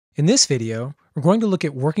In this video, we're going to look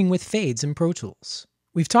at working with fades in Pro Tools.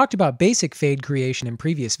 We've talked about basic fade creation in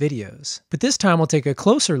previous videos, but this time we'll take a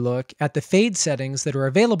closer look at the fade settings that are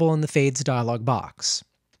available in the Fades dialog box.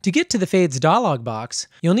 To get to the Fades dialog box,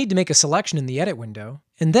 you'll need to make a selection in the Edit window,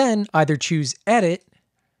 and then either choose Edit,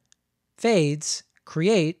 Fades,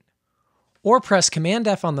 Create, or press Command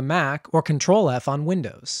F on the Mac or Control F on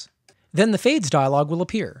Windows. Then the Fades dialog will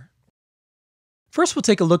appear. First, we'll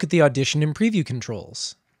take a look at the Audition and Preview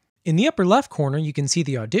controls. In the upper left corner, you can see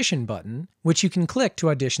the Audition button, which you can click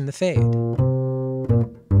to audition the fade.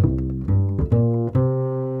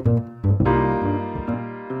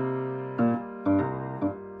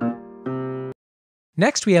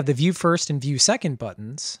 Next, we have the View First and View Second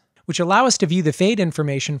buttons, which allow us to view the fade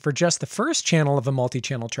information for just the first channel of a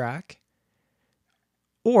multi-channel track,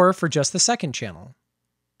 or for just the second channel.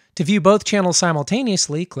 To view both channels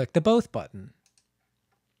simultaneously, click the Both button.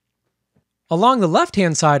 Along the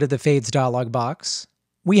left-hand side of the Fades dialog box,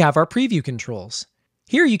 we have our preview controls.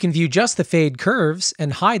 Here you can view just the fade curves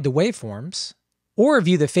and hide the waveforms, or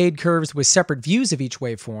view the fade curves with separate views of each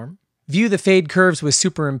waveform, view the fade curves with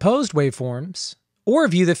superimposed waveforms, or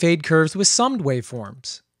view the fade curves with summed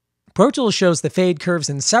waveforms. Pro Tools shows the fade curves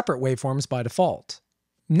in separate waveforms by default.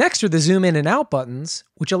 Next are the Zoom In and Out buttons,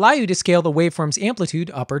 which allow you to scale the waveform's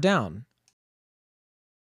amplitude up or down.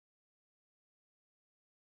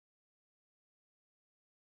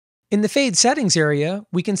 In the Fade Settings area,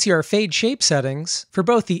 we can see our fade shape settings for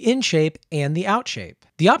both the in shape and the out shape.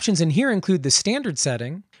 The options in here include the standard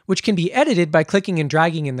setting, which can be edited by clicking and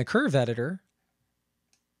dragging in the curve editor,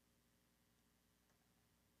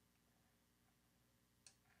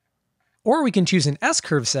 or we can choose an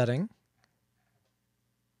S-curve setting,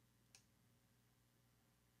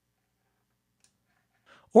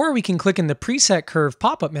 or we can click in the Preset Curve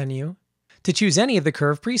pop-up menu to choose any of the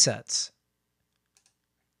curve presets.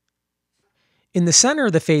 In the center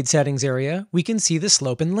of the Fade Settings area, we can see the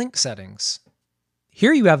Slope and Link settings.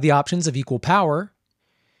 Here you have the options of equal power,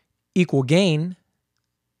 equal gain,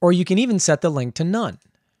 or you can even set the link to none,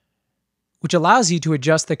 which allows you to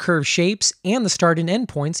adjust the curve shapes and the start and end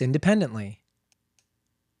points independently.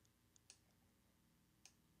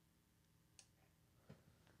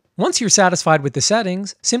 Once you're satisfied with the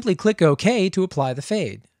settings, simply click OK to apply the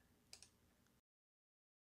fade.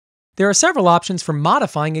 There are several options for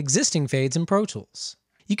modifying existing fades in Pro Tools.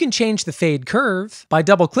 You can change the fade curve by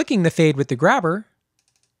double-clicking the fade with the grabber,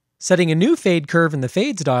 setting a new fade curve in the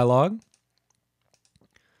Fades dialog,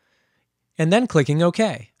 and then clicking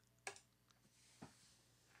OK.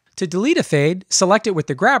 To delete a fade, select it with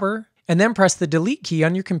the grabber, and then press the Delete key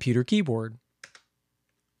on your computer keyboard.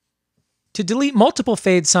 To delete multiple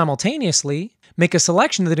fades simultaneously, make a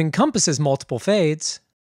selection that encompasses multiple fades,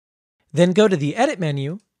 then go to the Edit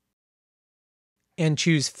menu and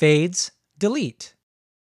choose Fades, Delete.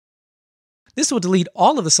 This will delete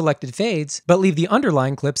all of the selected fades, but leave the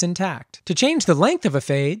underlying clips intact. To change the length of a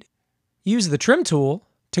fade, use the Trim tool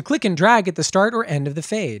to click and drag at the start or end of the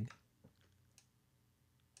fade.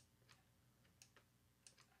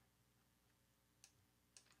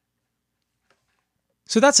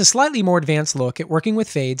 So that's a slightly more advanced look at working with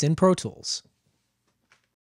fades in Pro Tools.